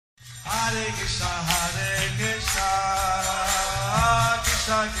Hare Krishna,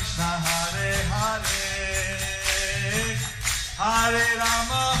 Krishna Krishna, Hare Hare, Hare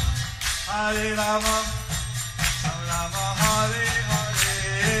Rama, Rama Rama, Hare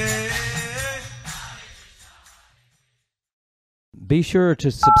Hare. Be sure to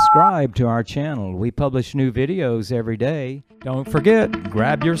subscribe to our channel. We publish new videos every day. Don't forget,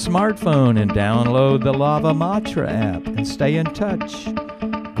 grab your smartphone and download the Lava Matra app and stay in touch.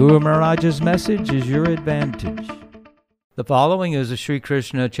 Guru Maharaj's message is your advantage. The following is a Sri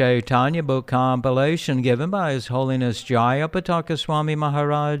Krishna Chaitanya book compilation given by His Holiness Jayapataka Swami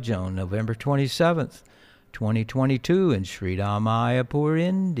Maharaj on November 27th, 2022 in Sri Mayapur,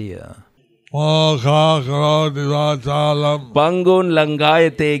 India. Pangun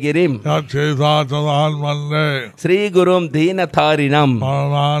Langayate Girim Sri Gurum Deenatharinam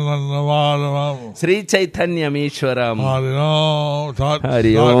Sri Chaitanyam Ishwaram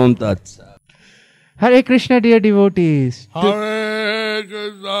Hari Om Tat Sat. Hare Krishna, dear devotees. Hare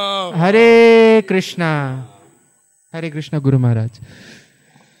Krishna. Hare Krishna. Hare Krishna, Guru Maharaj.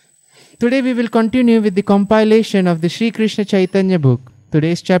 Today we will continue with the compilation of the Sri Krishna Chaitanya book.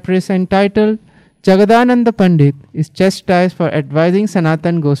 Today's chapter is entitled Jagadananda Pandit is chastised for advising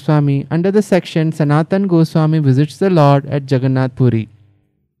Sanatan Goswami under the section Sanatan Goswami visits the Lord at Jagannath Puri.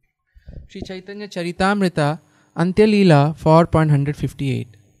 Sri Chaitanya Charitamrita, Antya Leela 4.158.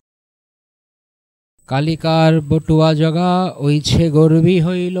 কালিকার বটুয়া জগা ওইছে গর্বী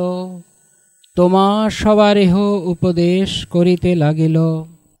হইল, তোমা সবারেহ উপদেশ করিতে লাগিল।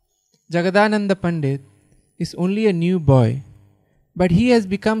 Jagadananda Pandit is only a new boy, but he has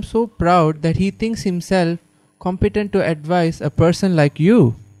become so proud that he thinks himself competent to advise a person like you.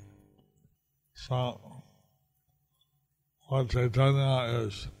 So, Lord Chaitanya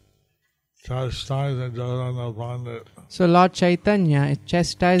is chastising Jagadananda Pandit. So Lord Chaitanya is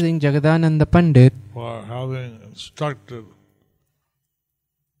chastising Jagadananda Pandit for having instructed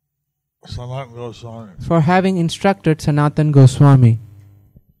Sanatan Goswami. Sanatan Goswami.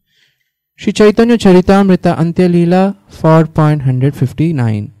 Sri Chaitanya Charitamrita Antya Leela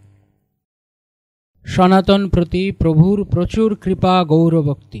 4.159. সনাতন প্রতি প্রভুর প্রচুর কৃপা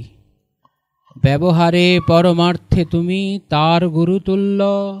গৌরভক্তি, ব্যবহারে পরমার্থে তুমি তার গুরুতুল্য,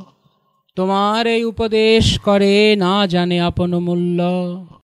 তোমার এই উপদেশ করে না জানে আপন মূল্য।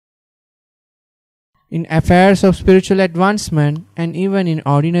 In affairs of spiritual advancement and even in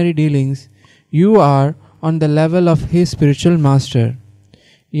ordinary dealings, you are on the level of his spiritual master.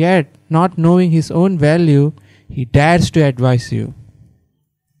 Yet, not knowing his own value, he dares to advise you.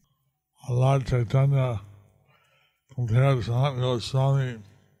 Lord Chaitanya compared Sanatan Goswami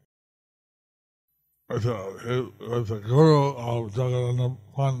with the guru of Jagadananda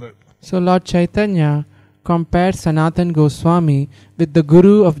Pandit. So Lord Chaitanya compared Sanatan Goswami with the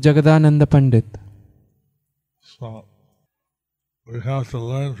guru of Jagadananda Pandit. So we have to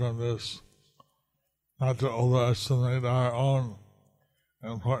learn from this not to overestimate our own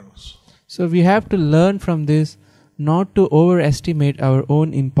importance. So we have to learn from this not to overestimate our own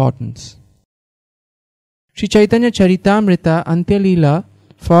importance. Sri Chaitanya Charitamrita Antya Leela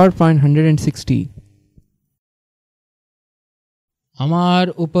 4.160. আমার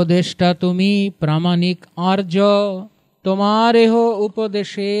উপদেশটা তুমি প্রামাণিক আর্য, তোমার এহ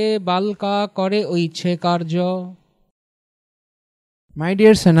উপদেশে বালকা করে ওইছে কার্য। My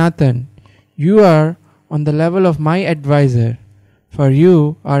dear Sanatan, you are on the level of my advisor, for you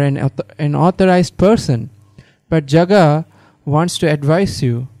are an authorized person, but Jaga wants to advise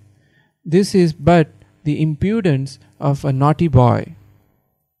you. This is but the impudence of a naughty boy.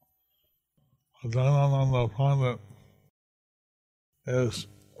 Jagadananda Pandit is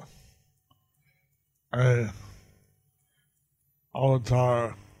a avatar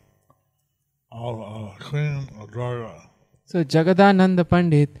of Queen of Dwarka. So Jagadananda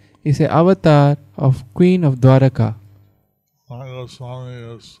Pandit is an avatar of Queen of Dwaraka. Sanatan Goswami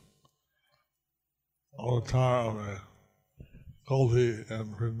is avatar of a gopi in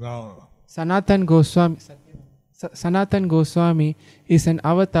Vrindavan. Sanatan Goswami is an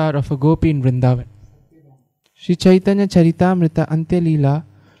avatar of a gopi in Vrindavan. Sri Chaitanya Charitamrita Antya Leela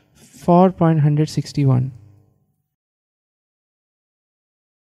 4.161.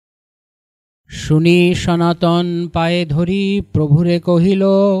 শুনি সনাতন পায়ে ধরি প্রভুরে কহিল,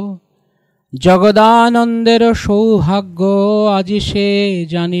 জগদানন্দের সৌভাগ্য আজি সে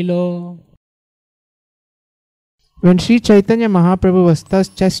জানিল। When Sri Chaitanya Mahaprabhu was thus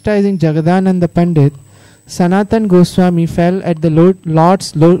chastising Jagadananda Pandit, Sanatan Goswami fell at the Lord's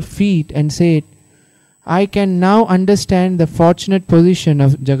feet and said, I can now understand the fortunate position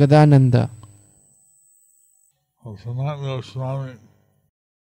of Jagadananda. Sanatan Goswami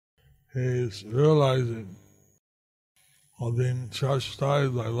he's realizing while being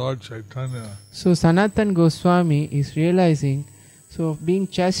chastised by Lord Chaitanya. So Sanatan Goswami is realizing, so being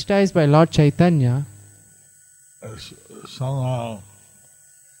chastised by Lord Chaitanya is somehow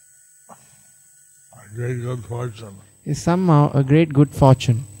a great good fortune. Is somehow a great good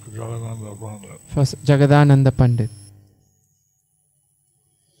fortune for Jagadananda Pandit.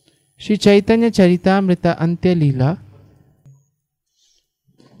 Sri Chaitanya Charitamrita Antya Leela.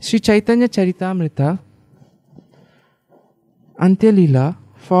 Sri Chaitanya Charitamrita Antya Leela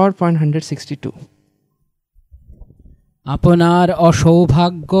 4.162. আপনার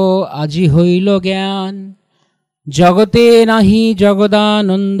অসৌভাগ্য আজি হইল জ্ঞান, জগতে নাহি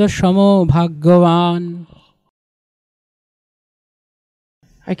জগদানন্দ সম ভাগ্যবান।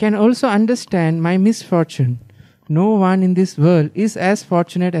 I can also understand my misfortune. No one in this world is as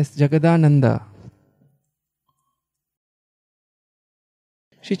fortunate as Jagadananda.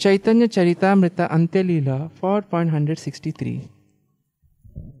 Sri Chaitanya Charitamrita Antya Leela 4.163.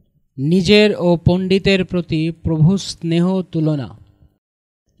 নিজের ও পণ্ডিতের প্রতি প্রভু স্নেহ তুলনা,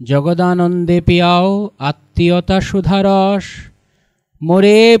 জগদানন্দে পিয়াও আত্মীয়তা সুধারস,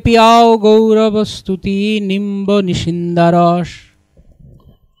 মোরে পিয়াও গৌরব স্তুতি নিম্ব নিষিন্দারস।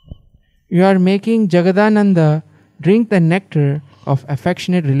 You are making Jagadananda drink the nectar of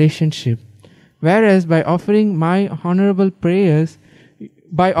affectionate relationship, whereas by offering me honorable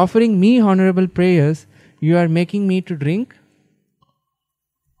prayers, you are making me to drink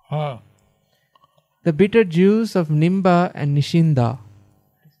the bitter juice of Nimba and Nishinda.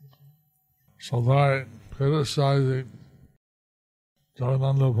 So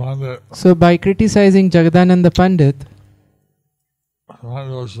by criticizing Jagadananda Pandit,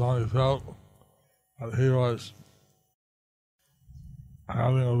 Sanatana Goswami felt that he was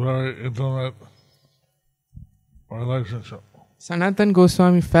having a very intimate relationship. Sanatan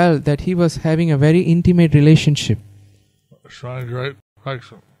Goswami felt that he was having a very intimate relationship,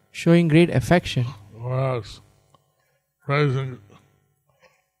 showing great affection, whereas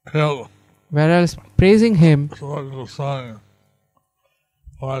praising him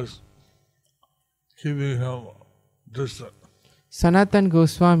was keeping him distant. Sanatan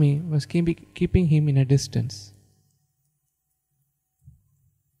Goswami was keeping him in a distance.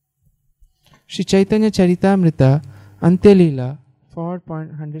 Sri Chaitanya Charitamrita Antya Leela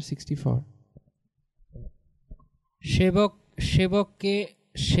 4.164. সেবককে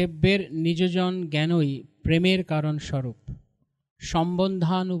সেব্যের নিজজন জ্ঞানই প্রেমের কারণ স্বরূপ,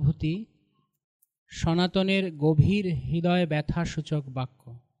 সম্বন্ধানুভূতি সনাতনের গভীর হৃদয় ব্যথা সূচক বাক্য।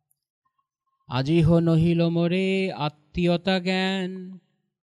 আজিহ নহিল মোরে আত্মীয়তা জ্ঞান,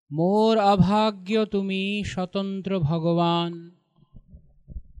 মোর অভাগ্য তুমি স্বতন্ত্র ভগবান।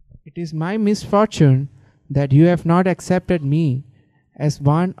 It is my misfortune that you have not accepted me as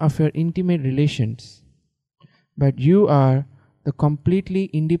one of your intimate relations, but you are the completely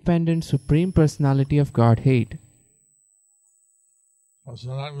independent Supreme Personality of Godhead.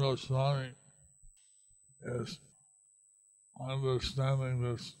 Sanatana Goswami is understanding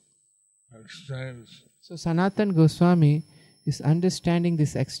this exchange. So Sanatan Goswami is understanding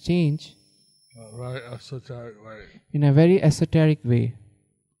this exchange in a very esoteric way.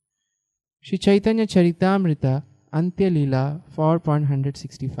 Sri Chaitanya Charitamrita Antya Leela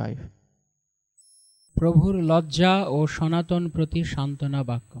 4.165. প্রভুর লজ্জা ও সনাতন প্রতি সান্ত্বনা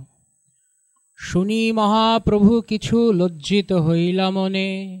বাক্য। শুনি মহাপ্রভু কিছু লজ্জিত হইলা মনে,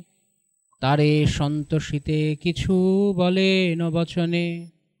 তারে সন্তোষিতে কিছু বলেন বচনে।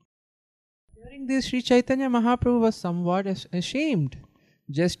 Hearing this, Sri Chaitanya Mahaprabhu was somewhat ashamed.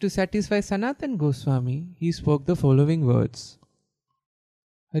 Just to satisfy Sanatan Goswami, he spoke the following words.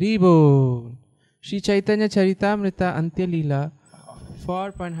 Hari Bol. Sri Chaitanya Charitamrita Antya Leela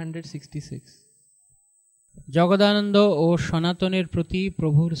 4.166. Jagadananda ও সনাতনের প্রতি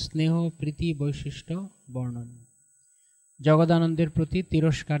প্রভুর স্নেহ প্রীতি বৈশিষ্ট্য বর্ণন। জগদানন্দের প্রতি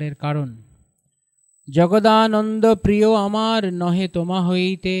তিরস্কারের কারণ। জগদানন্দ প্রিয় আমার নহে তোমা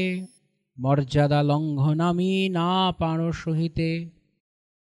হইতে, মর্যাদা লঙ্ঘন আমি না পারো সহিতে।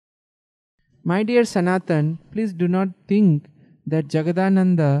 My dear Sanatan, please do not think that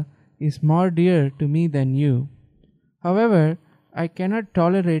Jagadananda is more dear to me than you. However, I cannot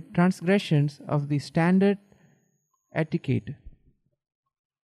tolerate transgressions of the standard etiquette.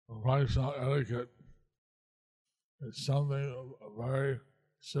 Vaishnava etiquette is something very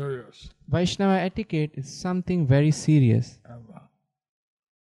serious. Vaishnava etiquette is something very serious. And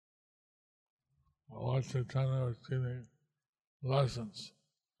Lord Chaitanya was giving lessons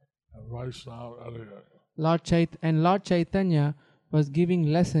in Vaishnava etiquette. Lord Chaitanya was giving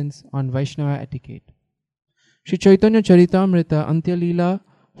lessons on Vaishnava etiquette. Sri Chaitanya Charitamrita Antya Leela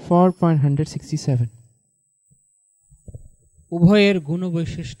 4.167. উভয়ের গুণ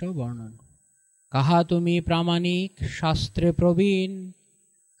বৈশিষ্ট্য বর্ণন। কাহা তুমি প্রামাণিক শাস্ত্রে প্রবীণ,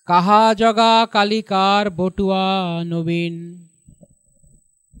 কাহা জগা কালিকার বটুয়া নবীন।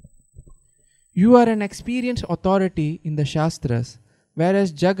 You are an experienced authority in the Shastras, whereas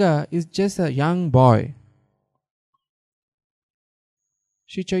Jaga is just a young boy.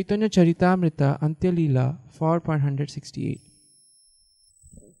 Sri Chaitanya Charitamrita Antya Leela 4.168.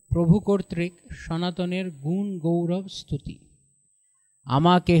 প্রভু কর্তৃক সনাতনের গুণ গৌরব স্তুতি।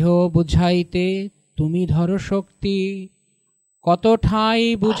 আমা কেহ বুঝাইতে তুমি ধরো শক্তি, কত ঠাঁই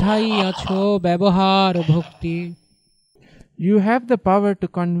বুঝাইয়াছ ব্যবহার ভক্তি। You have the power to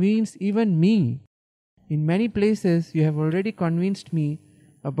convince even me. In many places you have already convinced me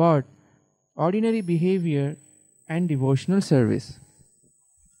about ordinary behavior and devotional service.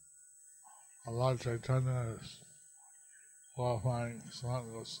 Lord Chaitanya is qualifying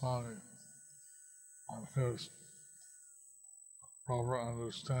Sanatana Goswami on his proper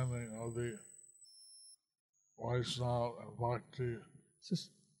understanding of the Vaishnava and Bhakti.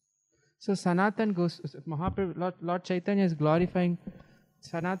 So Sanatan Mahaprabhu, Lord Chaitanya is glorifying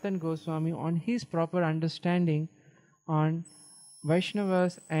Sanatan Goswami on his proper understanding on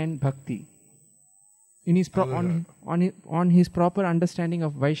Vaishnavas and Bhakti. In his on his proper understanding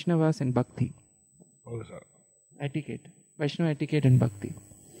of Vaishnavas and Bhakti. What is that? Etiquette. Vaishnava etiquette and Bhakti.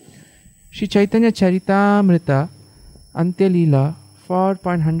 Sri Chaitanya Charitamrita Antya Leela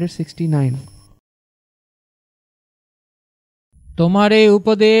 4.169. তোমারে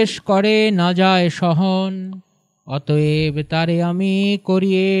উপদেশ করে না যায় সহন, অতএব তারে আমি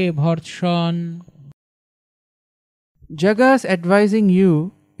করিয়ে ভর্ৎসন। Jaga's advising you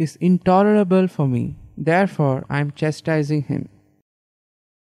is intolerable for me, therefore I am chastising him.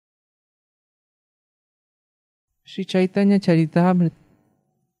 Sri Chaitanya Charitamrita.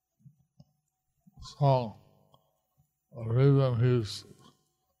 So, the reason he's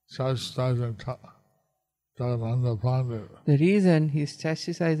chastising Jagadananda Pandit, The reason he is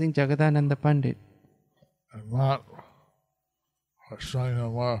chastising Jagadananda Pandit and not showing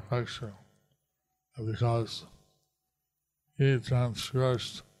him more affection, because he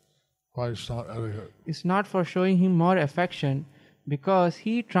transgressed Vaishnava etiquette. is not for showing him more affection because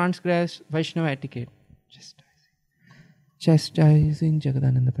he transgressed Vaishnava etiquette. Chastising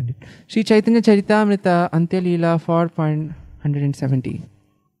Jagadananda Pandit. Sri Chaitanya Charitamrita Antya Leela 4.170.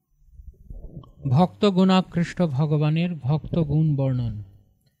 ভক্ত গুণাকৃষ্ট ভগবানের ভক্ত গুণ বর্ণন।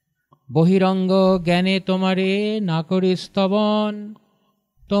 বহিরঙ্গ জ্ঞানে তোমারে না করি স্তবন,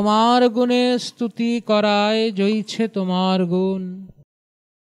 তোমার গুণে স্তুতি করায় জয়ছে তোমার গুণ।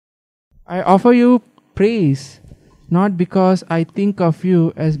 I offer you praise not because I think of you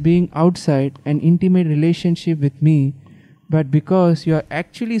as being outside an intimate relationship with me, but because you are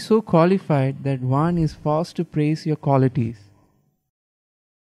actually so qualified that one is forced to praise your qualities.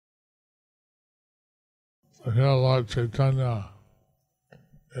 So here Lord Chaitanya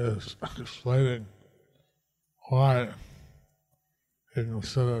is explaining why he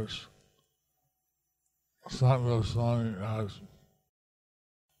considers Sanatana Goswami as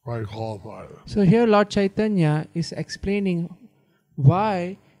very qualified. So here Lord Chaitanya is explaining why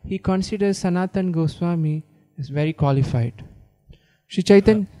he considers Sanatan Goswami as very qualified. Sri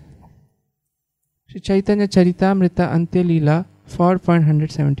Chaitanya Charitamrita Antya Leela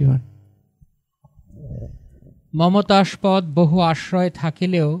 4.171. মমতাস্পদ বহু আশ্রয়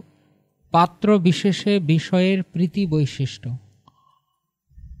থাকিলেও পাত্র বিশেষে বিষয়ের প্রীতি বৈশিষ্ট্য।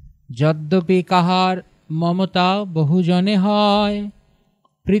 যদ্যপি কাহার মমতা বহুজনে হয়,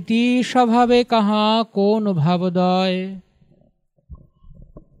 প্রীতি স্বভাবে কাহা কোন ভাবদয়।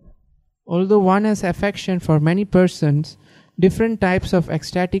 Although one has affection for many persons, different types of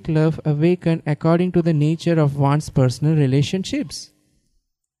ecstatic love awaken according to the nature of one's personal relationships.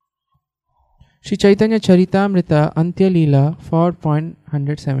 Sri Chaitanya Charitamrita Antya Leela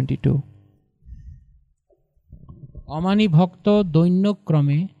 4.172. অমানি ভক্ত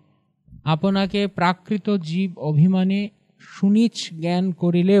দৈন্যক্রমে আপনাকে প্রাকৃত জীব অভিমানে সুনীচ জ্ঞান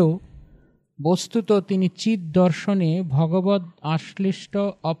করিলেও বস্তুত তিনি চিৎ দর্শনে ভগবদ আশ্লিষ্ট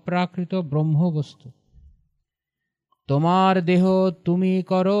অপ্রাকৃত ব্রহ্মবস্তু। তোমার দেহ তুমি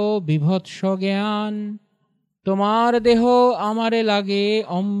করো বিভৎস জ্ঞান, তোমার দেহ আমারে লাগে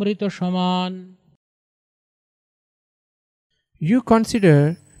অমৃত সমান। You consider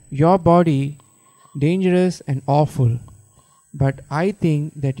your body dangerous and awful, but I think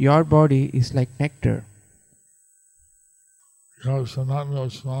that your body is like nectar. Because Sanatana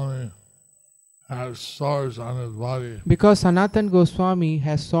Goswami has sores on his body, Because Sanatan Goswami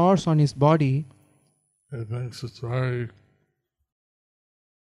has sores on his body, he thinks it's very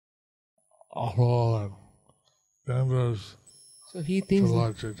awful and dangerous So he to thinks.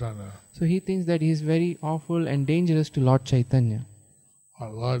 Lord Chaitanya. So he thinks that he is very awful and dangerous to Lord Chaitanya.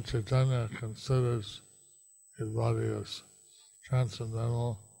 But Lord Chaitanya considers his body as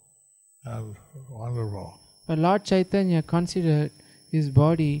transcendental and wonderful. But Lord Chaitanya considered his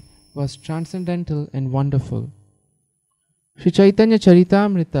body was transcendental and wonderful. Sri Chaitanya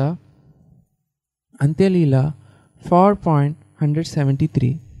Charitamrita, Antyalila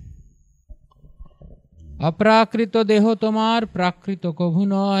 4.173. অপ্রাকৃত দেহ তোমার প্রাকৃত কভু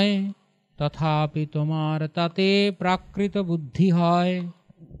নয়, তথাপি তোমার তাতে প্রাকৃত বুদ্ধি হয়।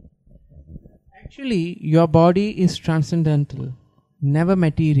 Actually, your body is transcendental, never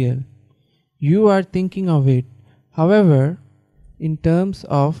material. You are thinking of it, however, in terms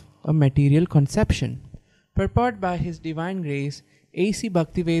of a material conception. Purport by His Divine Grace, A.C.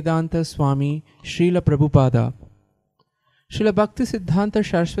 Bhaktivedanta Swami Srila Prabhupada. Srila Bhakti Siddhanta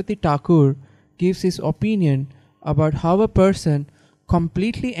Saraswati Thakur gives his opinion about how a person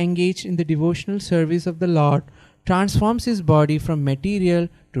completely engaged in the devotional service of the Lord transforms his body from material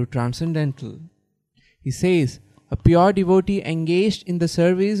to transcendental. He says, a pure devotee engaged in the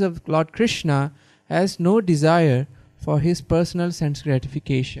service of Lord Krishna has no desire for his personal sense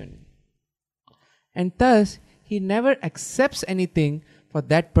gratification. And thus, he never accepts anything for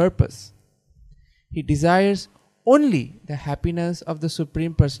that purpose. He desires only the happiness of the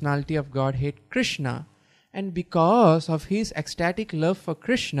Supreme Personality of Godhead, Krishna, and because of his ecstatic love for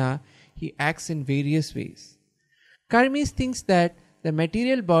Krishna, he acts in various ways. Karmis thinks that the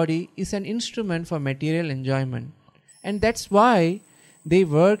material body is an instrument for material enjoyment, and that's why they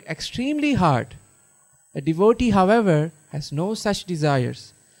work extremely hard. A devotee, however, has no such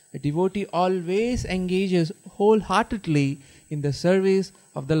desires. A devotee always engages wholeheartedly in the service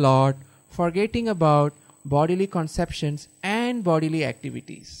of the Lord, forgetting about bodily conceptions and bodily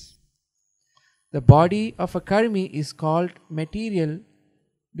activities. The body of a karmi is called material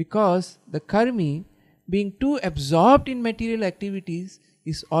because the karmi, being too absorbed in material activities,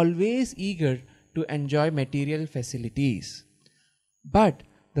 is always eager to enjoy material facilities. But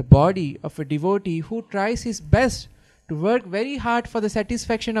the body of a devotee who tries his best to work very hard for the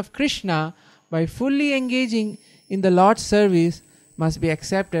satisfaction of Krishna by fully engaging in the Lord's service must be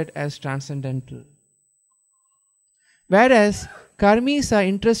accepted as transcendental. Whereas karmis are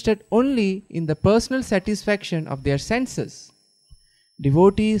interested only in the personal satisfaction of their senses,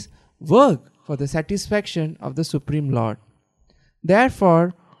 devotees work for the satisfaction of the Supreme Lord.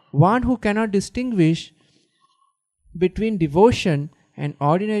 Therefore, one who cannot distinguish between devotion and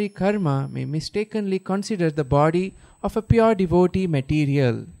ordinary karma may mistakenly consider the body of a pure devotee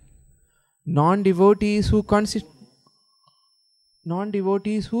material. Non-devotees who considers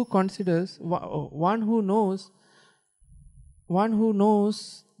one who knows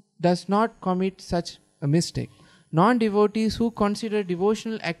does not commit such a mistake. Non-devotees who consider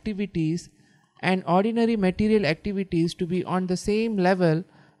devotional activities and ordinary material activities to be on the same level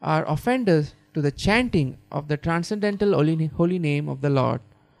are offenders to the chanting of the transcendental holy name of the Lord.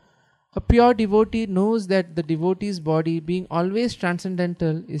 A pure devotee knows that the devotee's body, being always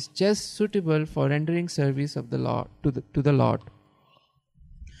transcendental, is just suitable for rendering service of the Lord to the Lord.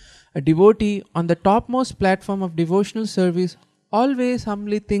 A devotee on the topmost platform of devotional service always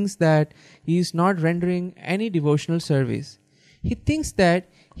humbly thinks that he is not rendering any devotional service. He thinks that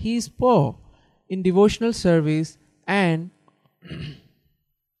he is poor in devotional service and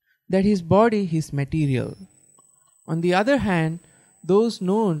that his body is material. On the other hand, those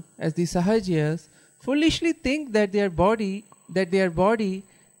known as the Sahajiyas foolishly think that their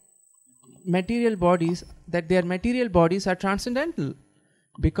material bodies are transcendental.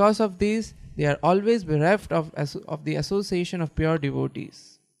 Because of this, they are always bereft of the association of pure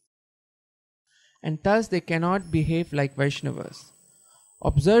devotees. And thus they cannot behave like Vaishnavas.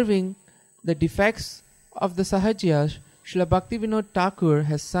 Observing the defects of the Sahajiyas, Srila Bhaktivinoda Thakur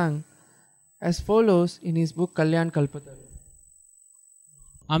has sung as follows in his book Kalyan Kalpataru.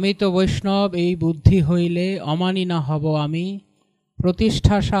 আমি তো বৈষ্ণব এই বুদ্ধি হইলে অমানি না হব আমি,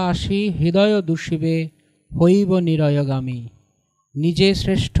 প্রতিষ্ঠাসা আসি হৃদয় দূষিবে হইব নিরয়গামী, নিজে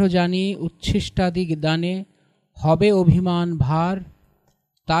শ্রেষ্ঠ জানি উচ্ছিষ্টাদি দানে হবে অভিমান ভার,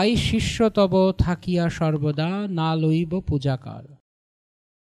 তাই শিষ্য তব থাকিয়া সর্বদা না লইব পূজাকার।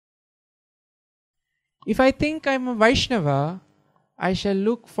 If I think I am a Vaishnava, I shall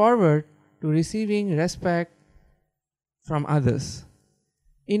look forward to receiving respect from others.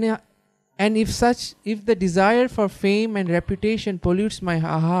 And if the desire for fame and reputation pollutes my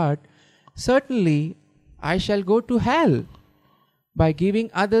heart, certainly I shall go to hell. By giving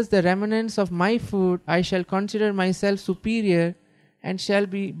others the remnants of my food, I shall consider myself superior and shall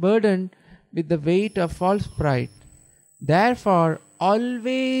be burdened with the weight of false pride. Therefore,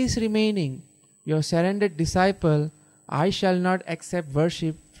 always remaining your surrendered disciple, I shall not accept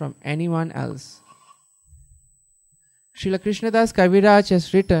worship from anyone else. Srila Krishnadas Kaviraj has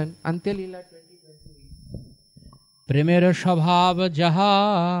written, Antya Leela 2023. প্রেমের স্বভাব যাহা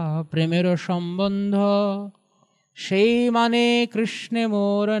প্রেমের সম্বন্ধ সেই মানে কৃষ্ণে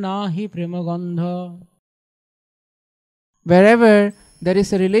মোর নাহি প্রেমগন্ধ. Wherever there is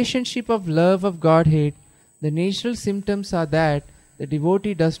a relationship of love of Godhead, the natural symptoms are that the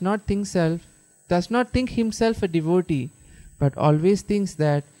devotee does not think himself a devotee, but always thinks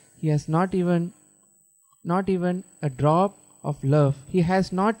that he has not even a drop of love. He has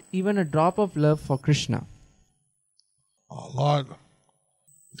not even a drop of love for Krishna. Lord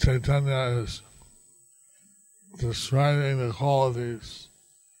Chaitanya is describing the qualities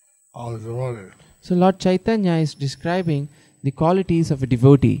of the devotee. So Lord Chaitanya is describing the qualities of a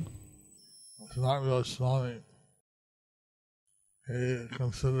devotee. Sanatana Goswami, he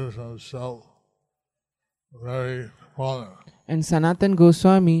considers himself very fallen. And Sanatana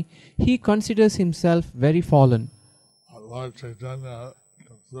Goswami, he considers himself very fallen. Lord Chaitanya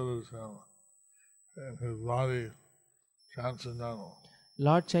considers him in his body transcendental.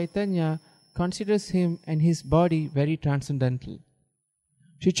 Lord Chaitanya considers him and his body very transcendental.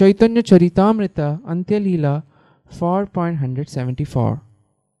 Shri Chaitanya Charitamrita, Antya Leela 4.174.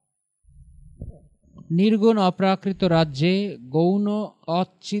 নির্গুণ অপ্রাকৃত রাজ্যে গৌণ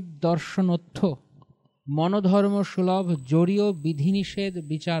অচ্চিদ দর্শনোত্থ মনোধর্ম সুলভ জড়ীয় বিধিনিষেধ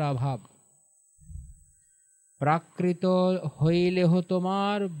বিচার অভাব. প্রাকৃত হইলেহ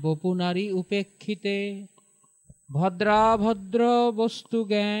তোমার বপুনারী উপেক্ষিতে ভদ্রাভদ্র বস্তু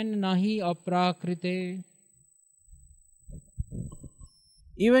জ্ঞান নাহি অপ্রাকৃতে.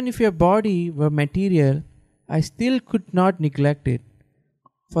 Even if your body were material, I still could not neglect it,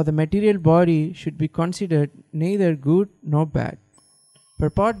 for the material body should be considered neither good nor bad.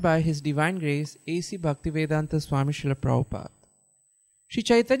 Purport by His Divine Grace A.C. Bhaktivedanta Swami Srila Prabhupada. Shri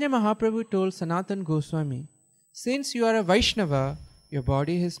Chaitanya Mahaprabhu told Sanatana Goswami, since you are a Vaishnava, your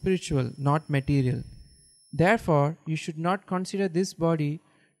body is spiritual, not material. Therefore, you should not consider this body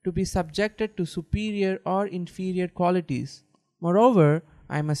to be subjected to superior or inferior qualities. Moreover,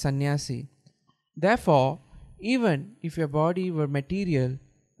 I am a sannyasi. Therefore, even if your body were material,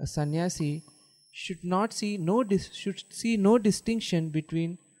 a sannyasi should see no distinction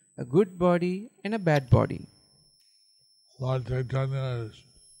between a good body and a bad body. Lord Chaitanya is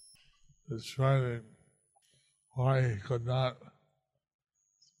describing why he could not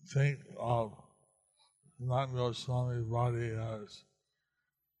think of Sanatana Goswami's body as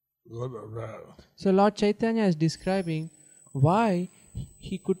good or bad. So Lord Chaitanya is describing why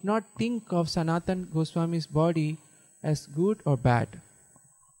he could not think of Sanatana Goswami's body as good or bad.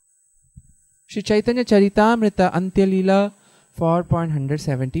 Shri Chaitanya Charitamrita, Antya Leela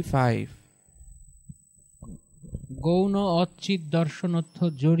 4.175. গৌণ অচ্চিদ দর্শনোত্থ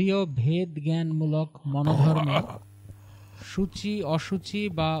জড়ীয় ভেদ জ্ঞানমূলক মনোধর্ম সূচি অসূচি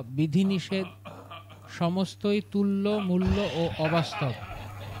বা বিধিনিষেধ সমস্তই তুল্য মূল্য ও অবাস্তব.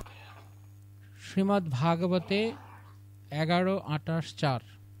 শ্রীমদ্ ভাগবতে 11:28-4.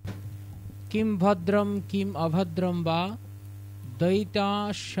 কিম ভদ্রম কিম অভদ্রম বা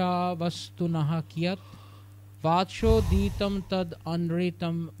দৈতাশাবস্তুনঃ কিয়ৎ বাৎসোদীতম তদ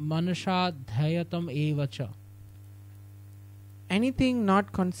অনৃতম মনসা ধ্যায়তম এব চ. Anything not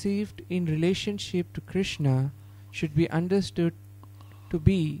conceived in relationship to Krishna should be understood to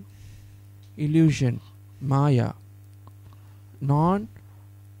be illusion, maya. None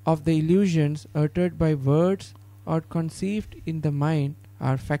of the illusions uttered by words or conceived in the mind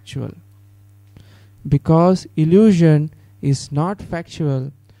are factual. Because illusion is not factual,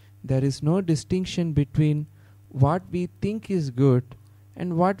 there is no distinction between what we think is good and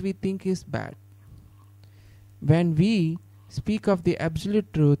what we think is bad. When we speak of the absolute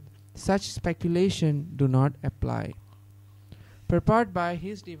truth, such speculation do not apply. Purport by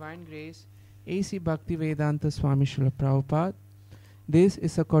His Divine Grace A.C. Bhaktivedanta Swami Srila Prabhupada. This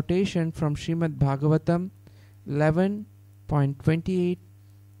is a quotation from Srimad Bhagavatam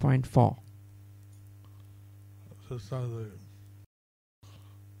 11.28.4.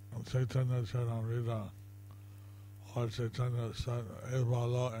 Chaitanya Charitamrita, Lord Chaitanya said,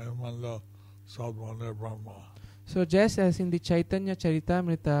 Evalo Emanda Sadmane Brahma. So just as in the Chaitanya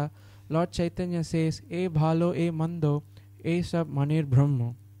Charitamrita, Lord Chaitanya says, E bhalo, e mando, e sab manir brahma.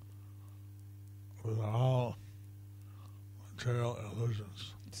 These are all material illusions.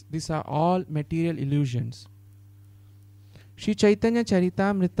 These are all material illusions. Shri Chaitanya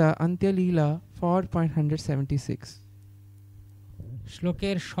Charitamrita, Antya Leela 4.176.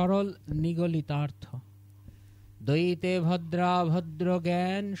 শ্লোকের সরল নিগলিতার্থ। দ্বৈতে ভদ্রা ভদ্র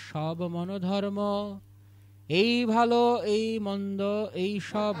জ্ঞান সব মনোধর্ম, এই ভালো এই মন্দ এই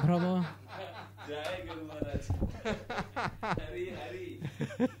সব ভ্রম।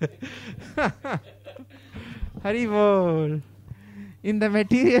 Hari Bol. In the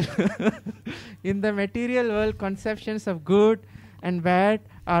material world, conceptions of good and bad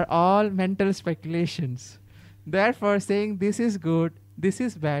are all mental speculations. Therefore, saying this is good, this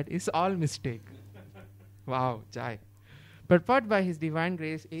is bad is all mistake. Wow, Jai. Purport by His Divine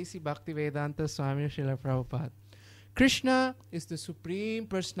Grace A.C. Bhaktivedanta Swami Srila Prabhupada. Krishna is the Supreme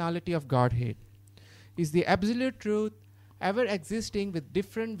Personality of Godhead, is the absolute truth ever existing with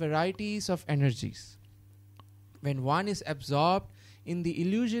different varieties of energies. When one is absorbed in the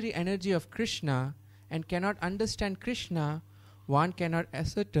illusory energy of Krishna and cannot understand Krishna, one cannot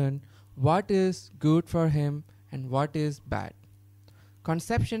ascertain what is good for him and what is bad.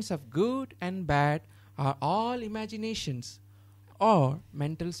 Conceptions of good and bad are all imaginations or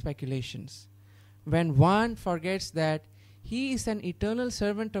mental speculations. When one forgets that he is an eternal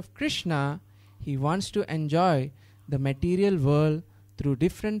servant of Krishna, he wants to enjoy the material world through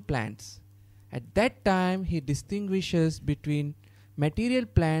different plans. At that time, he distinguishes between material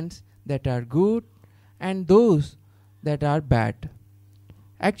plans that are good and those that are bad.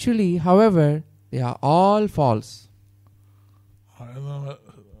 Actually, however, they are all false. In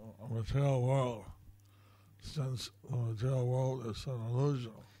the material world, since the material world is an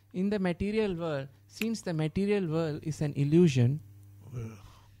illusion. In the material world, since the material world is an illusion, the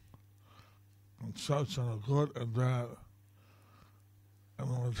conception of good and bad in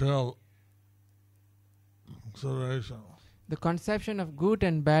the material consideration. The conception of good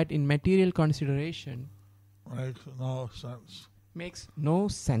and bad in material consideration makes no sense. Makes no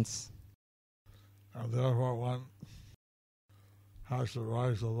sense. And therefore one has to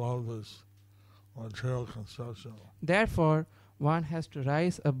rise above this material conception. Therefore, one has to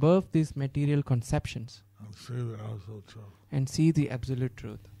rise above these material conceptions and see the absolute truth. And see the absolute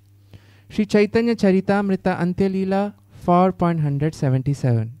truth. Sri Chaitanya Charitamrita Antya Leela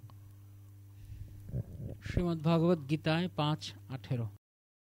 4.177. Shrimad Bhagavat गीताय 5:18।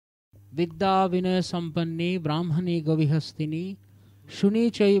 विद्या विनय संपन्ने ब्राह्मणे गविहस्तिनि शुनि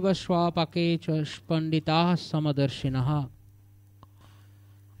चैव स्वापाके च पंडिताः समदर्शिनः।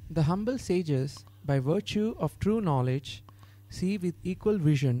 The humble sages, by virtue of true knowledge, see with equal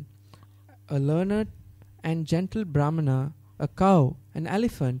vision a learned and gentle brahmana, a cow, an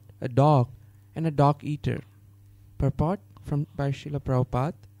elephant, a dog, and a dog eater. Purport by Srila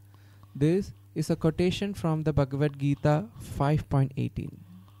Prabhupada. This is a quotation from the Bhagavad Gita 5.18.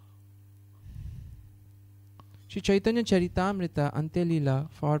 Sri Chaitanya Charitamrita Antya Leela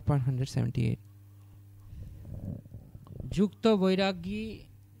 4.178. যুক্ত বৈরাগ্যী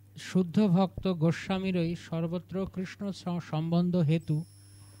শুদ্ধ ভক্ত গোস্বামীরই সর্বত্র কৃষ্ণ সম্বন্ধ হেতু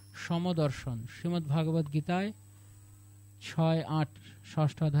সমদর্শন। শ্রীমদ্ ভাগবত গীতায় 6:8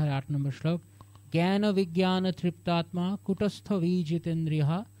 ষষ্ঠ অধ্যায় 8 নম্বর শ্লোক। জ্ঞান বিজ্ঞান তৃপ্তাত্মা কুটস্থ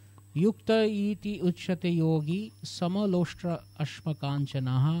বিজিতেন্দ্রিয়ঃ युक्त इति उच्यते योगी समलोष्ट्र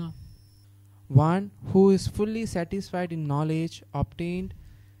अश्मकांचनः। One who is fully satisfied in knowledge obtained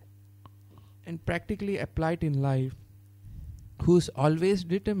and practically applied in life, who is always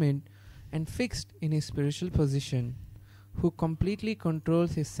determined and fixed in his spiritual position, who completely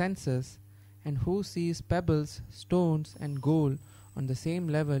controls his senses, and who sees pebbles, stones, and gold on the same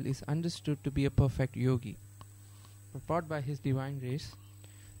level, is understood to be a perfect yogi. Purport by His Divine Grace.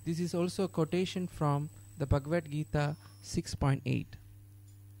 This is also a quotation from the Bhagavad Gita 6.8.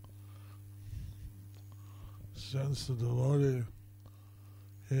 Since the devotee,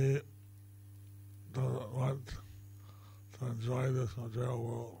 he doesn't want to enjoy this material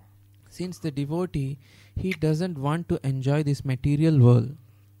world. Since the devotee, he doesn't want to enjoy this material world.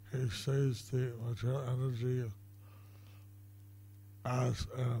 He sees the material energy as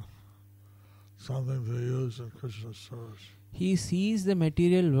something to use in Krishna's service. He sees the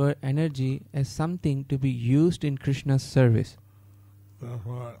material energy as something to be used in Krishna's service.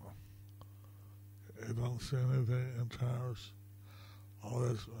 Therefore, he don't see anything in terms of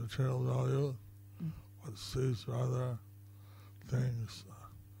its material value, but sees rather things,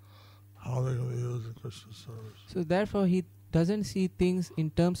 how they can be used in Krishna's service. So therefore, he doesn't see things in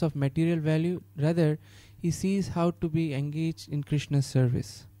terms of material value, rather he sees how to be engaged in Krishna's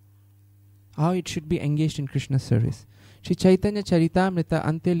service. How it should be engaged in Krishna's service. Sri Chaitanya Charitamrita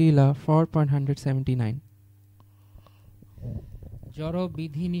Antya Leela 4.179. জড়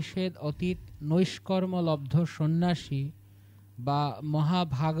বিধি নিষেধ অতীত নৈষ্কর্ম লব্ধ সন্ন্যাসী বা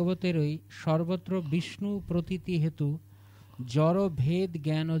মহাভাগবতেরই সর্বত্র বিষ্ণু প্রতীতি হেতু জড় ভেদ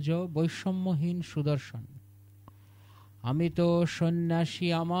জ্ঞানজ বৈষম্যহীন সুদর্শন। আমি তো সন্ন্যাসী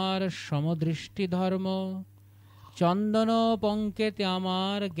আমার সমদৃষ্টি ধর্ম, চন্দন পঙ্কেতে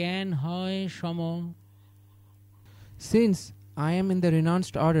আমার জ্ঞান হয় সম। Since I am in the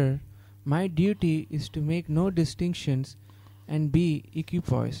renounced order, my duty is to make no distinctions and be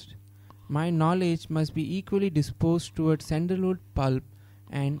equipoised. My knowledge must be equally disposed towards sandalwood pulp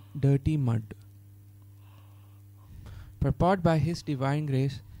and dirty mud. Purport by His Divine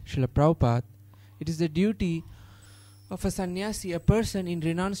Grace, Srila Prabhupada, it is the duty of a sannyasi, a person in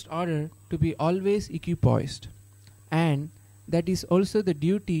renounced order, to be always equipoised. And that is also the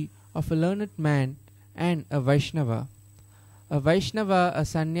duty of a learned man and a Vaishnava. A Vaishnava, a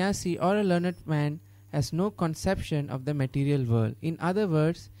sannyasi or a learned man has no conception of the material world. In other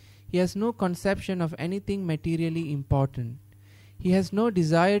words, he has no conception of anything materially important. He has no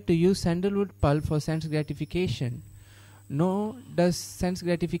desire to use sandalwood pulp for sense gratification. Nor does sense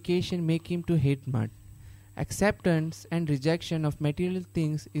gratification make him to hate mud. Acceptance and rejection of material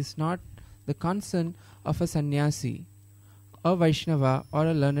things is not the concern of a sannyasi, a Vaishnava or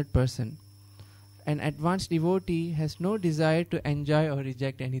a learned person. An advanced devotee has no desire to enjoy or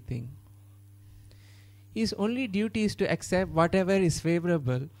reject anything. His only duty is to accept whatever is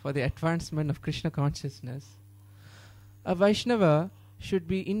favorable for the advancement of Krishna consciousness. A Vaishnava should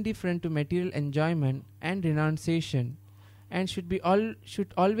be indifferent to material enjoyment and renunciation, and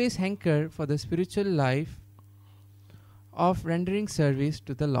should always hanker for the spiritual life of rendering service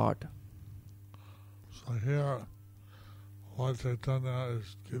to the Lord. So here, Lord Chaitanya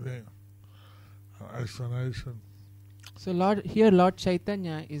is giving an explanation. So Lord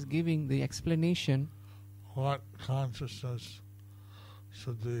Chaitanya is giving the explanation what consciousness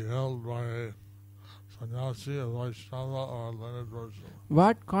should be held by a sannyasi, a Vaishnava, or a learned person.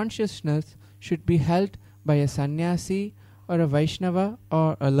 What consciousness should be held by a sannyasi or a Vaishnava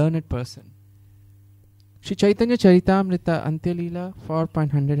or a learned person. Sri Chaitanya Charitamrita Antyalila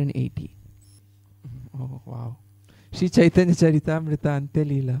 4.180. Oh wow. Sri Chaitanya Charitamrita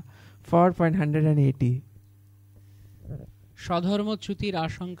Antyalila 4.180. স্বধর্মচ্যুতির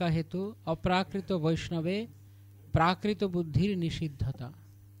আশঙ্কা হেতু অপ্রাকৃত বৈষ্ণবে প্রাকৃত বুদ্ধির নিষিদ্ধতা।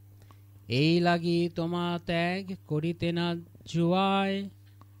 এই লাগি তোমা ত্যাগ করিতে না জুয়ায়,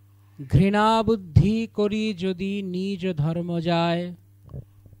 ঘৃণা বুদ্ধি করি যদি নিজ ধর্ম যায়।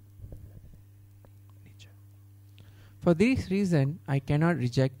 For this reason I cannot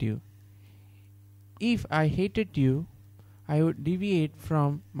reject you. If I hated you, I would deviate from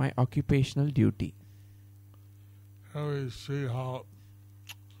my occupational duty. Here we see how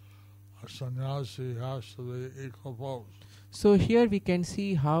a sannyasi has to be equiposed. So here we can see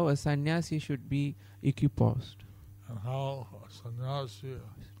how a sannyasi should be equiposed. And how a sannyasi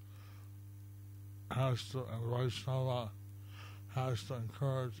has to, and Vaishnava has to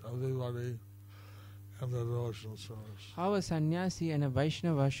encourage everybody in the devotional service. How a sannyasi and a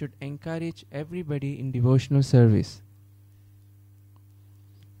Vaishnava should encourage everybody in devotional service.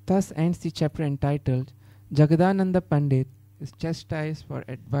 Thus ends the chapter entitled Jagadananda Pandit is chastised for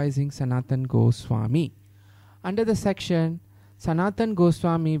advising Sanatan Goswami. Under the section Sanatan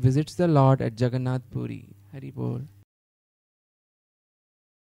Goswami visits the Lord at Jagannath Puri. Hari Bol.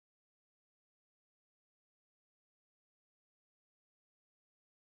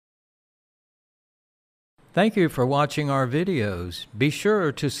 Thank you for watching our videos. Be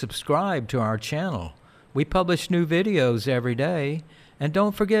sure to subscribe to our channel. We publish new videos every day, and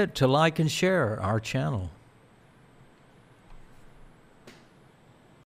don't forget to like and share our channel.